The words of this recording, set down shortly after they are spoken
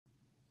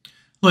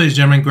Ladies and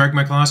gentlemen, Greg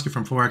Michalowski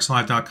from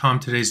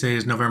ForexLive.com. Today's day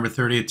is November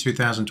 30th,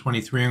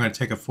 2023. I'm going to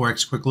take a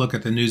Forex quick look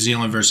at the New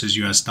Zealand versus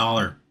US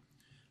dollar.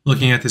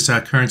 Looking at this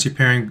currency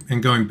pairing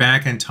and going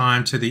back in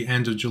time to the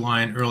end of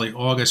July and early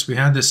August, we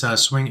had this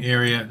swing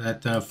area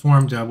that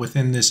formed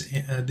within this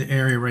the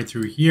area right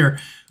through here,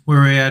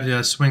 where we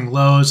had swing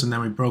lows and then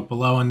we broke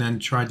below and then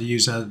tried to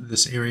use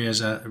this area as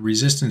a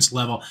resistance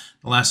level.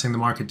 The last thing the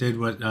market did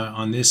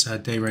on this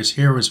day right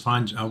here was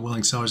find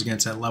willing sellers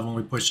against that level, and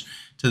we pushed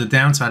to the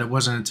downside. It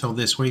wasn't until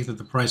this week that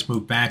the price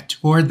moved back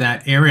toward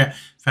that area,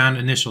 found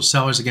initial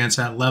sellers against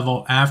that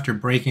level after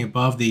breaking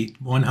above the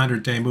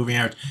 100-day moving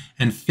average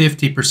and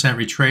 50%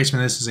 retracement.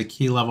 This is a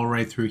key level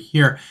right through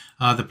here.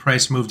 The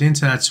price moved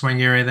into that swing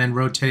area, then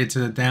rotated to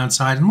the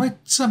downside. And like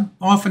some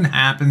often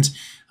happens,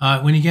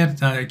 when you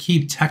get a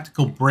key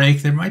technical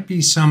break, there might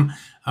be some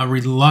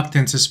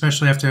reluctance,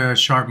 especially after a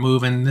sharp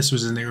move, and this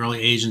was in the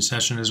early Asian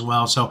session as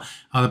well. So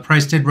the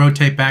price did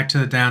rotate back to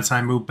the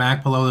downside, moved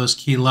back below those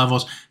key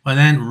levels, but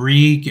then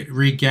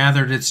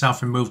regathered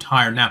itself and moved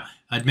higher. Now,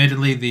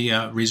 admittedly,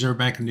 the Reserve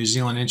Bank of New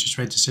Zealand interest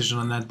rate decision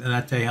on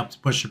that day helped to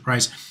push the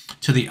price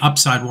to the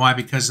upside. Why?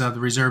 Because the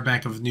Reserve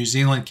Bank of New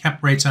Zealand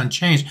kept rates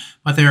unchanged,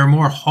 but they were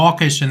more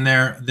hawkish in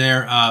their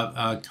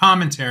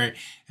commentary,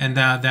 and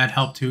that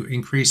helped to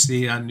increase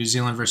the New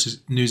Zealand versus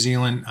New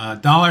Zealand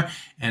dollar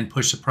and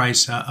push the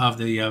price of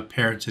the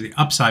pair to the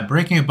upside,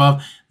 breaking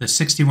above the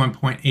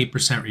 61.8%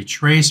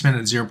 retracement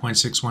at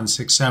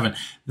 0.6167.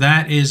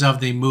 That is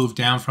of the move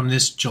down from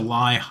this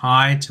July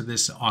high to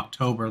this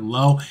October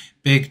low.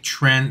 Big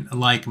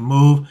trend-like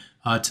move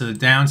to the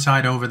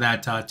downside over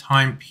that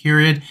time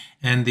period,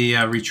 and the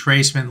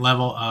retracement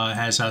level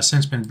has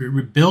since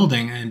been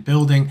building and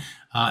building,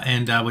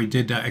 and we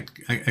did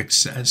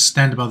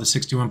extend above the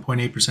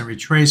 61.8%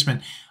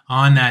 retracement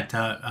on that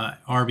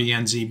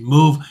RBNZ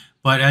move.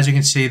 But as you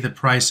can see, the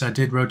price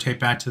did rotate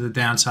back to the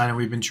downside, and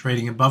we've been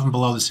trading above and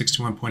below the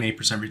 61.8%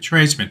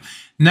 retracement.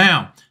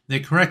 Now, the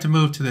corrective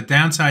move to the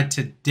downside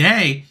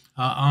today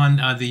on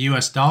the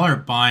US dollar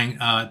buying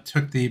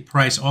took the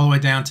price all the way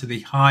down to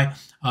the high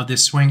of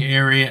this swing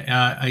area,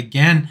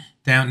 again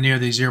down near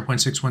the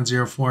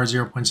 0.6104,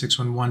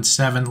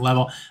 0.6117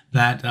 level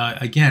that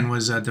again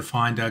was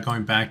defined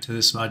going back to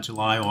this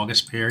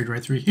July-August period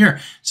right through here.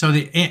 So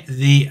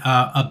the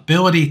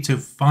ability to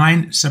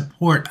find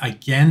support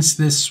against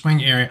this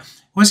swing area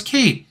was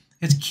key.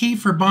 It's key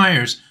for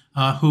buyers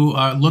who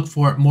look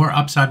for more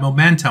upside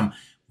momentum.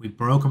 We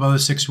broke above the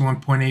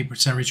 61.8%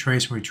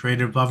 retracement. We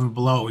traded above and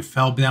below it. We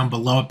fell down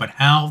below it, but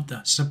held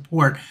the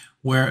support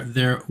where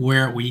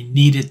we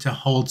needed to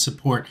hold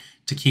support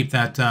to keep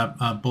that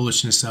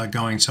bullishness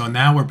going. So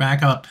now we're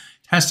back up,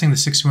 testing the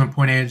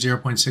 61.8 at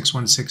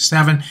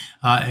 0.6167.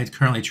 It's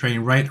currently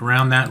trading right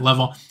around that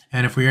level.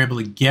 And if we are able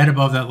to get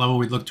above that level,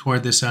 we look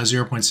toward this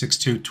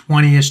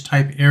 0.6220-ish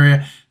type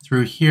area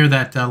through here.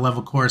 That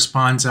level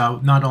corresponds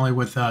not only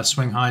with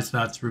swing highs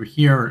through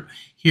here,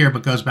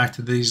 but goes back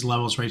to these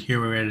levels right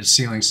here where we're at a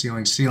ceiling,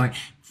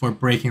 before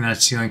breaking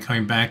that ceiling,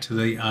 coming back to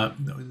the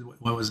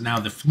what was now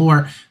the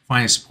floor,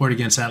 finding support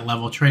against that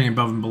level, trading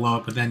above and below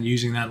it, but then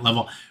using that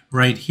level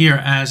right here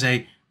as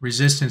a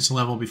resistance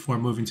level before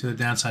moving to the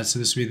downside. So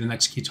this will be the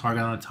next key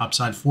target on the top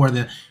side for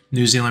the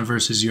New Zealand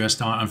versus US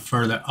dollar on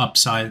further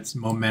upside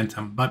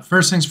momentum. But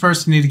first things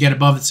first, you need to get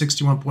above the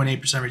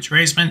 61.8%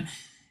 retracement.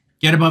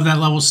 Get above that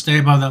level, stay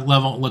above that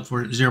level, look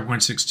for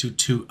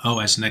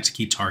 0.6220 as the next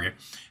key target.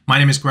 My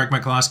name is Greg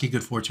Michalowski.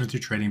 Good fortune with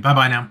your trading.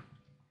 Bye-bye now.